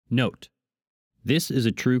Note: this is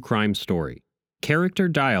a true crime story. Character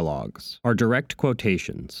dialogues are direct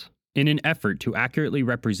quotations. In an effort to accurately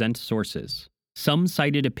represent sources, some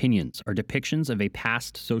cited opinions are depictions of a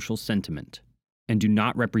past social sentiment and do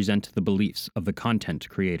not represent the beliefs of the content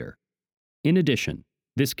creator. In addition,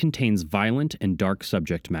 this contains violent and dark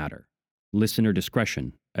subject matter. Listener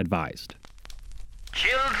discretion advised.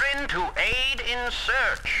 Children to aid in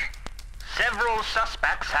search. Several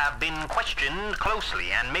suspects have been questioned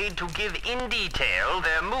closely and made to give in detail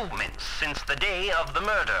their movements since the day of the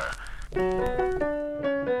murder.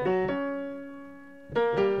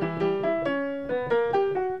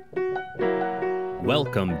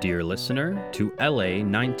 Welcome, dear listener, to LA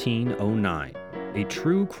 1909, a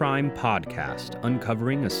true crime podcast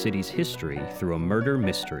uncovering a city's history through a murder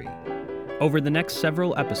mystery. Over the next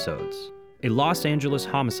several episodes, a Los Angeles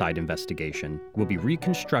homicide investigation will be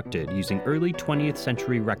reconstructed using early 20th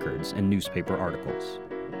century records and newspaper articles.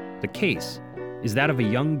 The case is that of a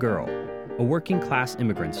young girl, a working-class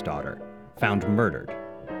immigrant's daughter, found murdered,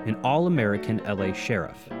 an all-American LA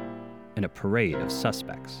sheriff, and a parade of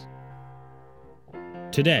suspects.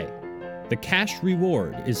 Today, the cash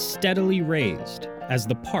reward is steadily raised as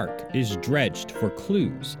the park is dredged for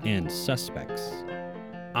clues and suspects.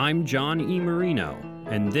 I'm John E. Marino,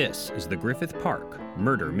 and this is the Griffith Park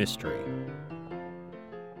Murder Mystery.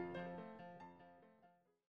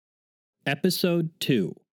 Episode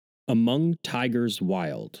 2, Among Tigers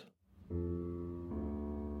Wild.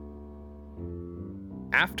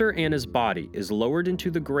 After Anna's body is lowered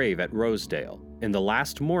into the grave at Rosedale and the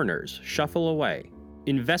last mourners shuffle away,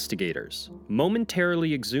 investigators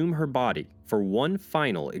momentarily exhume her body for one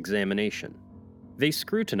final examination. They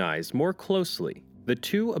scrutinize more closely the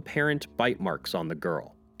two apparent bite marks on the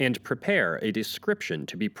girl and prepare a description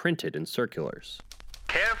to be printed in circulars.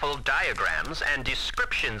 Careful diagrams and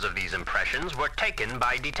descriptions of these impressions were taken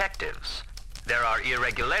by detectives. There are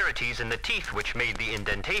irregularities in the teeth which made the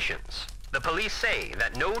indentations. The police say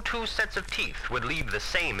that no two sets of teeth would leave the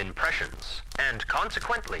same impressions, and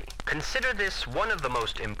consequently, consider this one of the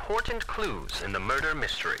most important clues in the murder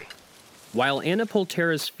mystery. While Anna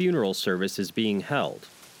Polterra's funeral service is being held,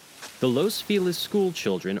 the Los Feliz school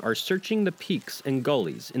children are searching the peaks and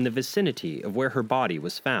gullies in the vicinity of where her body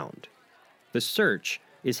was found. The search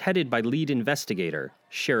is headed by lead investigator,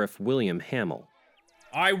 Sheriff William Hamill.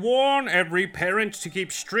 I warn every parent to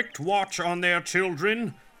keep strict watch on their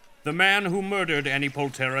children. The man who murdered Annie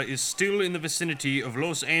Polterra is still in the vicinity of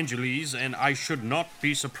Los Angeles, and I should not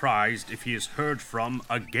be surprised if he is heard from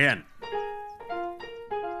again.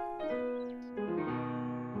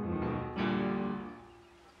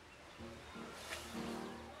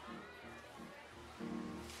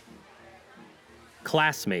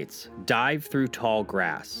 Classmates dive through tall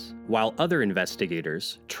grass, while other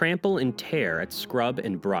investigators trample and tear at scrub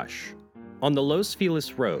and brush. On the Los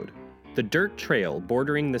Feliz Road, the dirt trail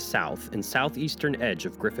bordering the south and southeastern edge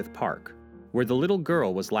of Griffith Park, where the little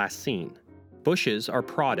girl was last seen, bushes are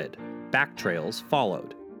prodded, back trails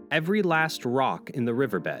followed. Every last rock in the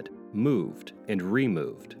riverbed moved and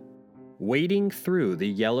removed. Wading through the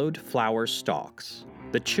yellowed flower stalks,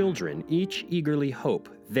 the children each eagerly hope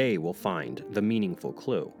they will find the meaningful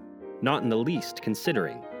clue, not in the least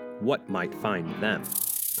considering what might find them.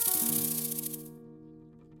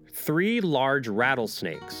 3 large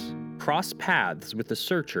rattlesnakes cross paths with the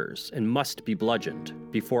searchers and must be bludgeoned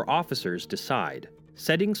before officers decide,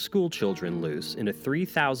 setting school children loose in a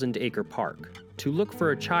 3,000-acre park to look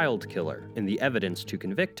for a child killer and the evidence to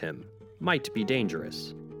convict him might be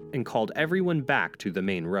dangerous, and called everyone back to the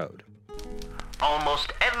main road.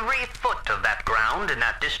 Almost every foot of that ground in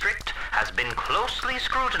that district has been closely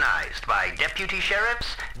scrutinized by deputy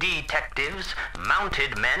sheriffs, detectives,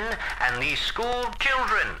 mounted men, and these school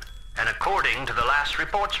children. And according to the last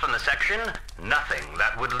reports from the section, nothing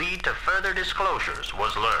that would lead to further disclosures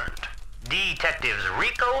was learned. Detectives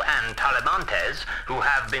Rico and Talamantes, who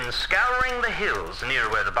have been scouring the hills near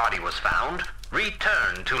where the body was found,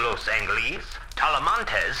 returned to Los Angeles.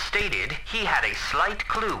 Talamantes stated he had a slight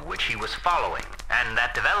clue which he was following, and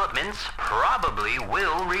that developments probably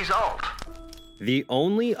will result. The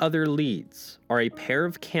only other leads are a pair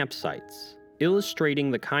of campsites, illustrating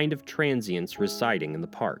the kind of transients residing in the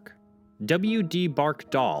park. W.D.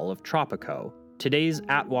 Barkdahl of Tropico, today's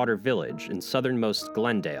Atwater Village in southernmost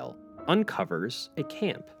Glendale, uncovers a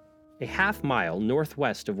camp, a half-mile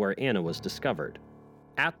northwest of where Anna was discovered.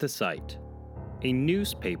 At the site, a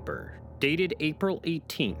newspaper dated April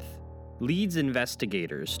 18th leads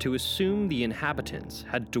investigators to assume the inhabitants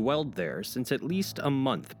had dwelled there since at least a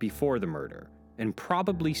month before the murder and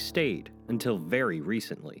probably stayed until very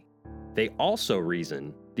recently. They also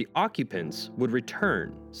reason the occupants would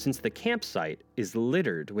return since the campsite is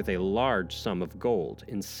littered with a large sum of gold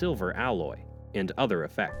in silver alloy and other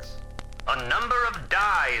effects. A number of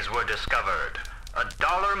dies were discovered. A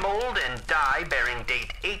dollar mold and die bearing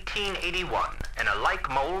date 1881, and a like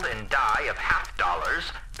mold and die of half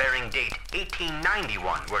dollars bearing date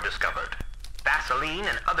 1891 were discovered. Vaseline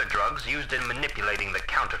and other drugs used in manipulating the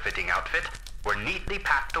counterfeiting outfit were neatly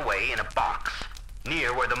packed away in a box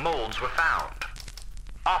near where the molds were found.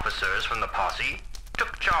 Officers from the posse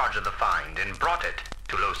took charge of the find and brought it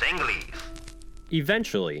to Los Angeles.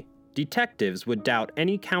 Eventually, detectives would doubt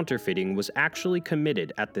any counterfeiting was actually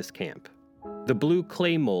committed at this camp. The blue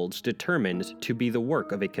clay molds determined to be the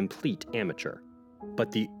work of a complete amateur.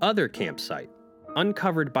 But the other campsite,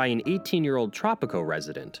 uncovered by an 18-year-old Tropico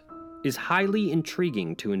resident, is highly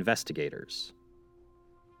intriguing to investigators.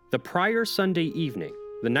 The prior Sunday evening,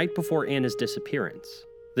 the night before Anna's disappearance,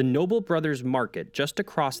 the Noble Brothers Market just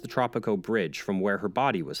across the Tropico Bridge from where her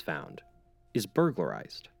body was found is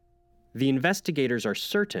burglarized. The investigators are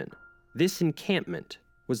certain this encampment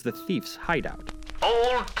was the thief's hideout.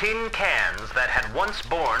 Old tin cans that had once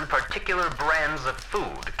borne particular brands of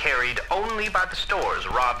food carried only by the stores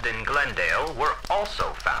robbed in Glendale were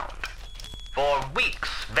also found. For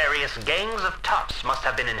weeks, various gangs of toughs must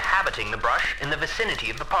have been inhabiting the brush in the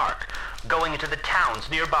vicinity of the park, going into the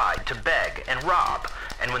towns nearby to beg and rob,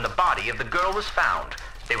 and when the body of the girl was found,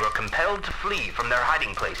 they were compelled to flee from their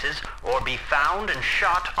hiding places or be found and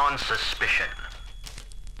shot on suspicion.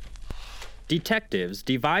 Detectives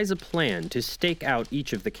devise a plan to stake out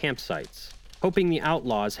each of the campsites, hoping the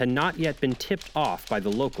outlaws had not yet been tipped off by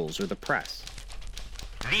the locals or the press.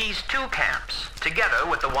 These two camps, together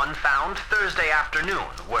with the one found Thursday afternoon,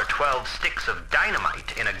 where 12 sticks of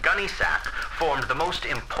dynamite in a gunny sack formed the most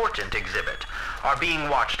important exhibit, are being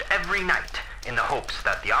watched every night in the hopes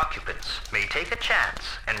that the occupants may take a chance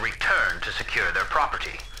and return to secure their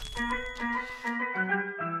property.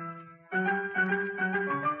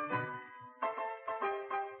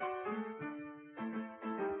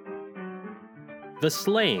 The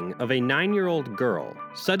slaying of a 9-year-old girl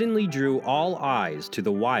suddenly drew all eyes to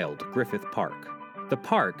the wild Griffith Park. The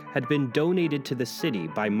park had been donated to the city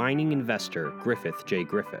by mining investor Griffith J.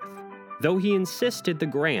 Griffith. Though he insisted the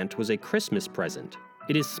grant was a Christmas present,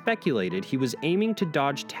 it is speculated he was aiming to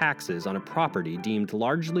dodge taxes on a property deemed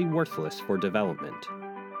largely worthless for development.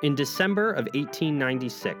 In December of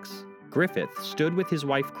 1896, Griffith stood with his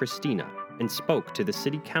wife Christina and spoke to the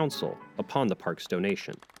city council upon the park's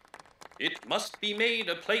donation. It must be made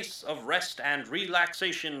a place of rest and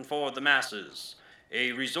relaxation for the masses,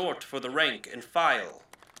 a resort for the rank and file,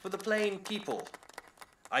 for the plain people.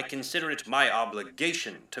 I consider it my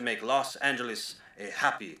obligation to make Los Angeles a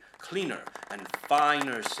happy, cleaner, and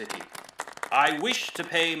finer city. I wish to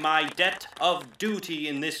pay my debt of duty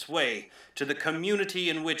in this way to the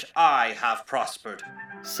community in which I have prospered.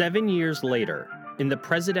 7 years later, in the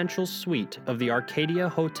presidential suite of the Arcadia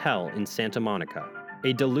Hotel in Santa Monica,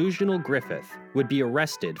 a delusional Griffith would be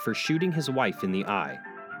arrested for shooting his wife in the eye,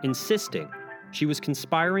 insisting she was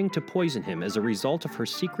conspiring to poison him as a result of her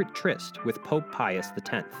secret tryst with Pope Pius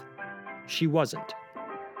X. She wasn't.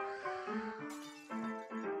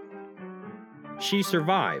 She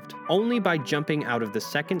survived only by jumping out of the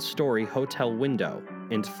second-story hotel window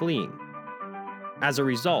and fleeing. As a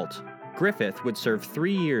result, Griffith would serve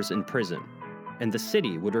 3 years in prison, and the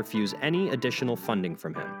city would refuse any additional funding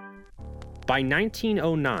from him. By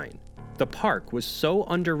 1909, the park was so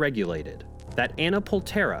underregulated that Anna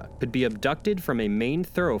Poltera could be abducted from a main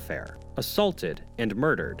thoroughfare, assaulted, and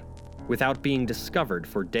murdered without being discovered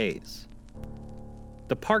for days.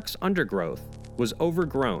 The park's undergrowth was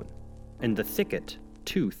overgrown, and the thicket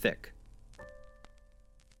too thick.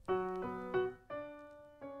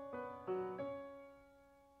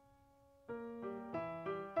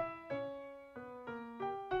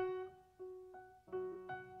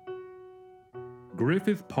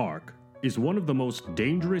 Griffith Park is one of the most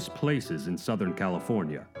dangerous places in Southern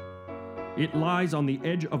California. It lies on the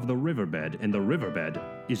edge of the riverbed, and the riverbed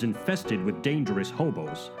is infested with dangerous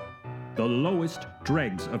hobos, the lowest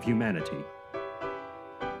dregs of humanity.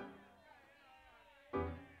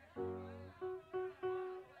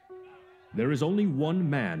 There is only one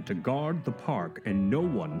man to guard the park and no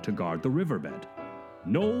one to guard the riverbed.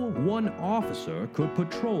 No one officer could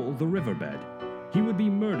patrol the riverbed. He would be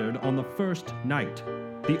murdered on the first night.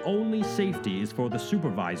 The only safety is for the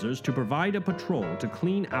supervisors to provide a patrol to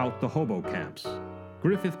clean out the hobo camps.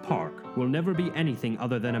 Griffith Park will never be anything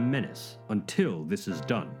other than a menace until this is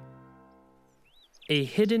done. A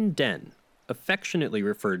hidden den, affectionately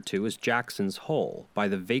referred to as Jackson's Hole by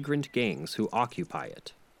the vagrant gangs who occupy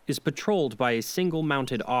it, is patrolled by a single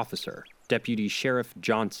mounted officer, Deputy Sheriff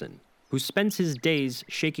Johnson, who spends his days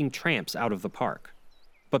shaking tramps out of the park.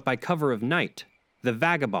 But by cover of night, the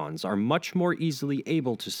vagabonds are much more easily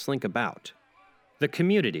able to slink about. The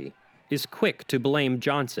community is quick to blame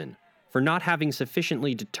Johnson for not having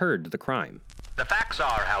sufficiently deterred the crime. The facts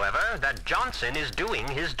are, however, that Johnson is doing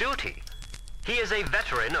his duty. He is a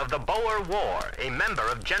veteran of the Boer War, a member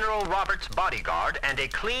of General Robert's bodyguard, and a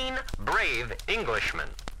clean, brave Englishman.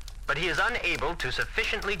 But he is unable to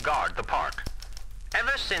sufficiently guard the park.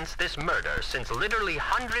 Ever since this murder, since literally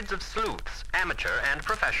hundreds of sleuths, amateur and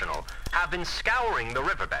professional, have been scouring the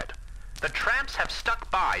riverbed, the tramps have stuck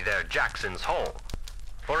by their Jackson's Hole.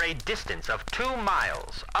 For a distance of 2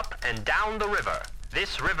 miles up and down the river,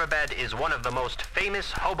 this riverbed is one of the most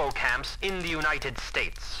famous hobo camps in the United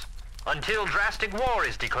States. Until drastic war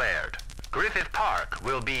is declared, Griffith Park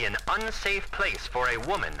will be an unsafe place for a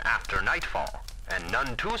woman after nightfall, and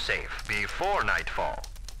none too safe before nightfall.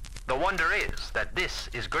 The wonder is that this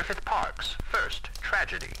is Griffith Park's first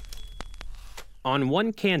tragedy. On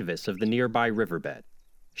one canvas of the nearby riverbed,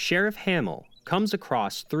 Sheriff Hamill comes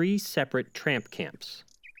across 3 separate tramp camps.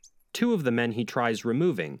 2 of the men he tries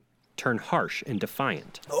removing turn harsh and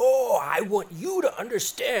defiant. Oh, I want you to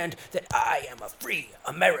understand that I am a free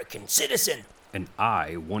American citizen. And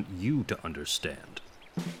I want you to understand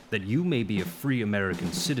that you may be a free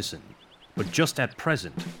American citizen, but just at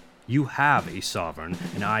present, you have a sovereign,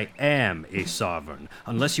 and I am a sovereign.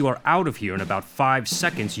 Unless you are out of here in about 5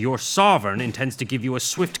 seconds, your sovereign intends to give you a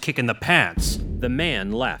swift kick in the pants. The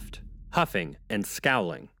man left, huffing and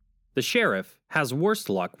scowling. The sheriff has worse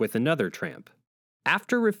luck with another tramp.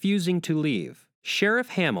 After refusing to leave, Sheriff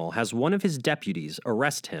Hamill has one of his deputies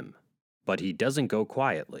arrest him, but he doesn't go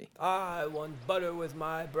quietly. I want butter with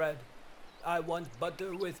my bread. I want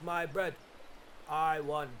butter with my bread. I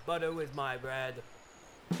want butter with my bread.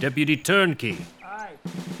 Deputy Turnkey, Aye.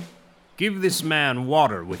 give this man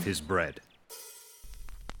water with his bread.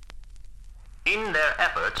 In their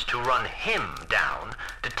efforts to run him down,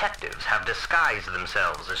 detectives have disguised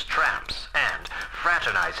themselves as tramps and,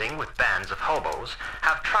 fraternizing with bands of hobos,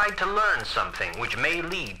 have tried to learn something which may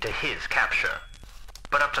lead to his capture.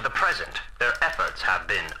 But up to the present, their efforts have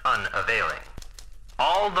been unavailing.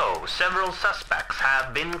 Although several suspects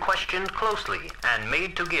have been questioned closely and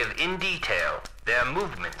made to give in detail their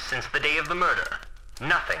movements since the day of the murder,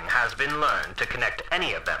 nothing has been learned to connect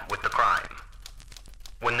any of them with the crime.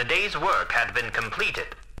 When the day's work had been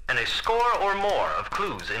completed, and a score or more of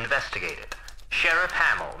clues investigated, Sheriff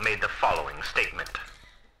Hamill made the following statement.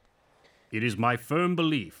 It is my firm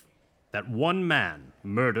belief that one man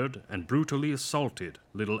murdered and brutally assaulted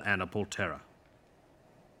little Anna Polterra.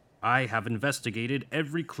 I have investigated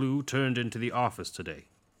every clue turned into the office today.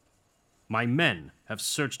 My men have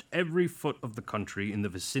searched every foot of the country in the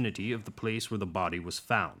vicinity of the place where the body was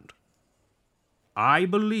found. I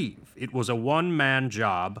believe it was a one-man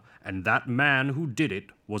job, and that man who did it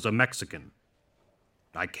was a Mexican.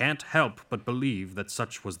 I can't help but believe that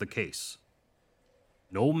such was the case.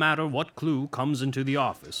 No matter what clue comes into the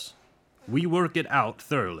office, we work it out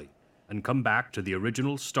thoroughly and come back to the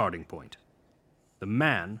original starting point. The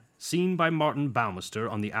man seen by Martin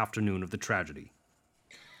Baumeister on the afternoon of the tragedy.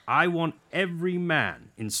 I want every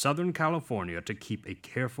man in Southern California to keep a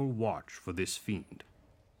careful watch for this fiend.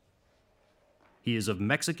 He is of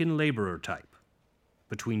Mexican laborer type,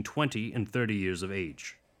 between 20 and 30 years of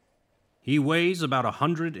age. He weighs about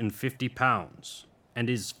 150 pounds and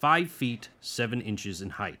is 5 feet 7 inches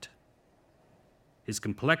in height. His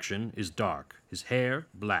complexion is dark, his hair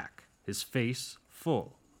black, his face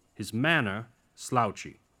full, his manner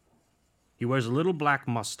slouchy. He wears a little black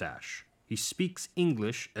mustache. He speaks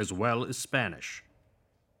English as well as Spanish.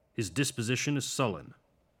 His disposition is sullen.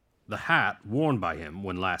 The hat worn by him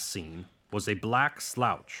when last seen was a black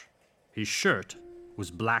slouch. His shirt was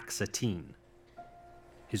black sateen.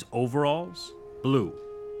 His overalls, blue,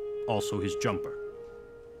 also his jumper.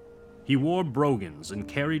 He wore brogans and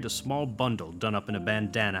carried a small bundle done up in a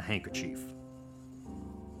bandana handkerchief.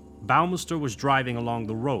 Baumeister was driving along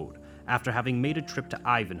the road after having made a trip to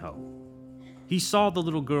Ivanhoe. He saw the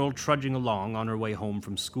little girl trudging along on her way home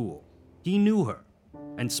from school. He knew her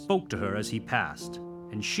and spoke to her as he passed,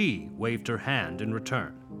 and she waved her hand in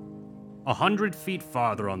return. 100 feet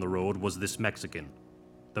farther on the road was this Mexican,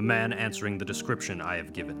 the man answering the description I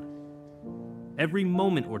have given. Every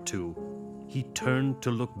moment or two, he turned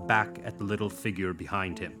to look back at the little figure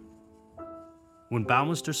behind him. When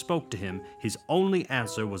Baumeister spoke to him, his only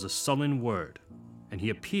answer was a sullen word, and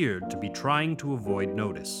he appeared to be trying to avoid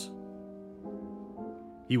notice.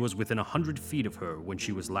 He was within 100 feet of her when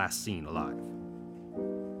she was last seen alive.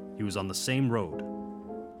 He was on the same road,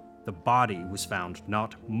 The body was found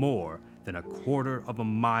not more than a quarter of a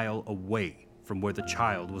mile away from where the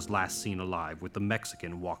child was last seen alive with the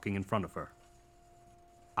Mexican walking in front of her.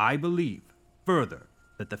 I believe, further,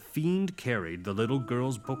 that the fiend carried the little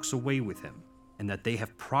girl's books away with him, and that they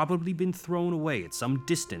have probably been thrown away at some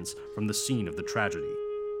distance from the scene of the tragedy.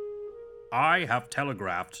 I have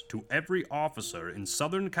telegraphed to every officer in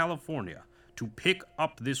Southern California to pick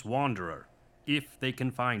up this wanderer, if they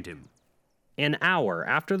can find him. An hour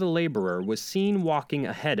after the laborer was seen walking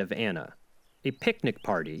ahead of Anna, a picnic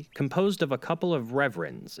party composed of a couple of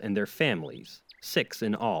reverends and their families, 6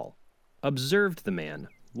 in all, observed the man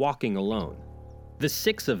walking alone. The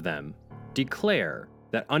 6 of them declare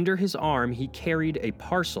that under his arm he carried a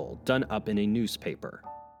parcel done up in a newspaper.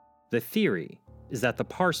 The theory is that the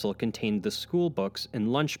parcel contained the school books and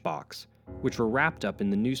lunchbox, which were wrapped up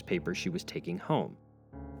in the newspaper she was taking home.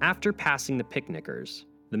 After passing the picnickers,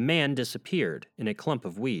 the man disappeared in a clump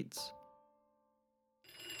of weeds.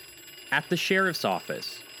 At the sheriff's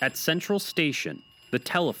office, at Central Station, the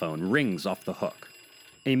telephone rings off the hook.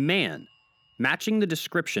 A man, matching the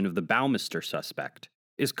description of the Baumister suspect,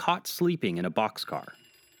 is caught sleeping in a boxcar.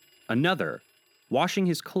 Another, washing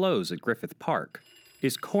his clothes at Griffith Park,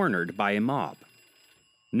 is cornered by a mob.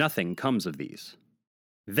 Nothing comes of these.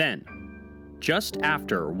 Then, just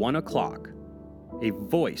after 1 o'clock, a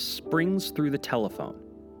voice springs through the telephone.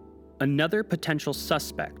 Another potential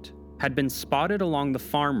suspect had been spotted along the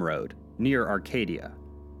farm road near Arcadia.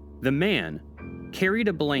 The man carried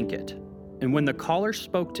a blanket, and when the caller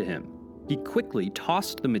spoke to him, he quickly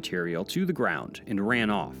tossed the material to the ground and ran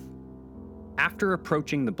off. After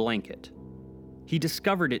approaching the blanket, he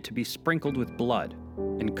discovered it to be sprinkled with blood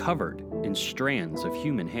and covered in strands of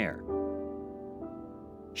human hair.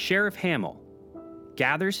 Sheriff Hamill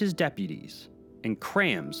gathers his deputies and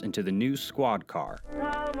crams into the new squad car.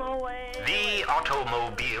 The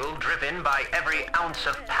automobile, driven by every ounce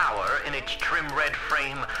of power in its trim red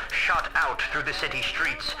frame, shot out through the city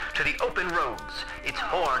streets to the open roads, its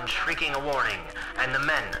horn shrieking a warning, and the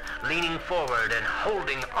men leaning forward and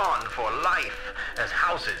holding on for life as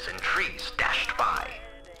houses and trees dashed by.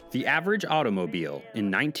 The average automobile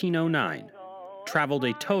in 1909 traveled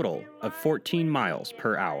a total of 14 miles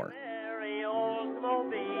per hour.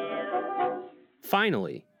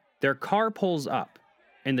 Finally, their car pulls up,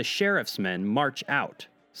 and the sheriff's men march out,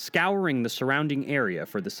 scouring the surrounding area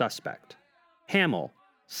for the suspect. Hamill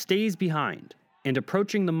stays behind, and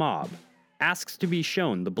approaching the mob, asks to be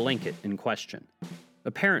shown the blanket in question.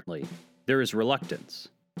 Apparently, there is reluctance.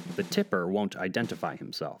 The tipper won't identify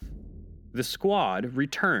himself. The squad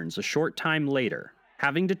returns a short time later,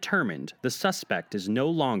 having determined the suspect is no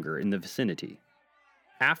longer in the vicinity.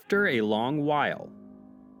 After a long while,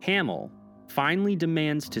 Hamill finally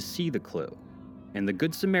demands to see the clue, and the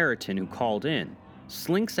Good Samaritan who called in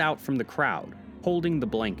slinks out from the crowd, holding the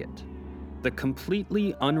blanket. The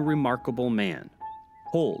completely unremarkable man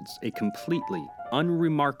holds a completely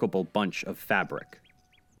unremarkable bunch of fabric.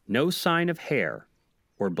 No sign of hair,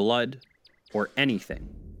 or blood, or anything.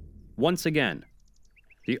 Once again,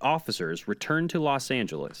 the officers return to Los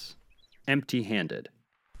Angeles, empty-handed.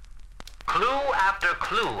 Clue after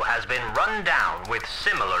clue has been run down with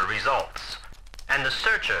similar results, and the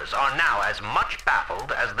searchers are now as much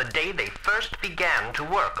baffled as the day they first began to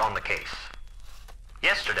work on the case.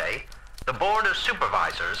 Yesterday, the Board of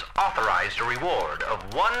Supervisors authorized a reward of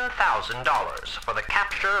 $1,000 for the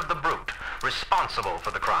capture of the brute responsible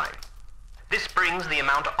for the crime. This brings the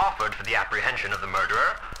amount offered for the apprehension of the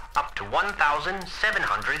murderer up to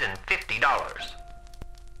 $1,750.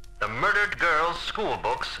 The murdered girl's school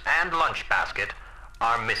books and lunch basket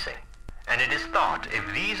are missing, and it is thought if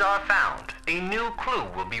these are found, a new clue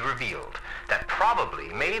will be revealed that probably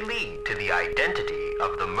may lead to the identity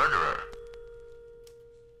of the murderer.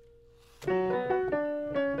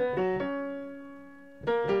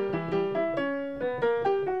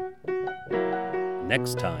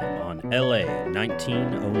 Next time on LA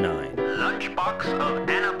 1909. Lunchbox of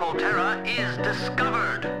Anna Polterra is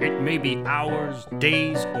discovered. It may be hours,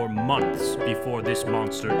 days, or months before this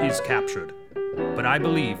monster is captured, but I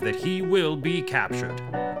believe that he will be captured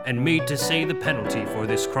and made to say the penalty for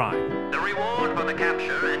this crime. The reward for the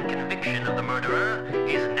capture and conviction of the murderer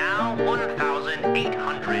is now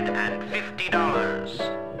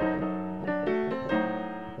 $1,850.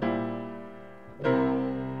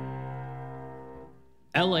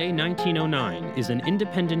 LA 1909 is an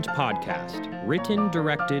independent podcast, written,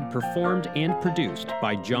 directed, performed, and produced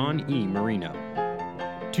by John E. Marino.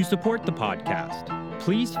 To support the podcast,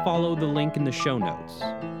 please follow the link in the show notes.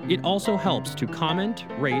 It also helps to comment,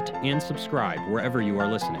 rate, and subscribe wherever you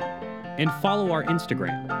are listening. And follow our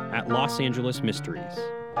Instagram at Los Angeles Mysteries.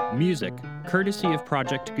 Music, courtesy of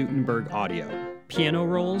Project Gutenberg Audio. Piano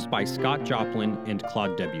rolls by Scott Joplin and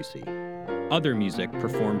Claude Debussy. Other music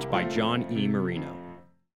performed by John E. Marino.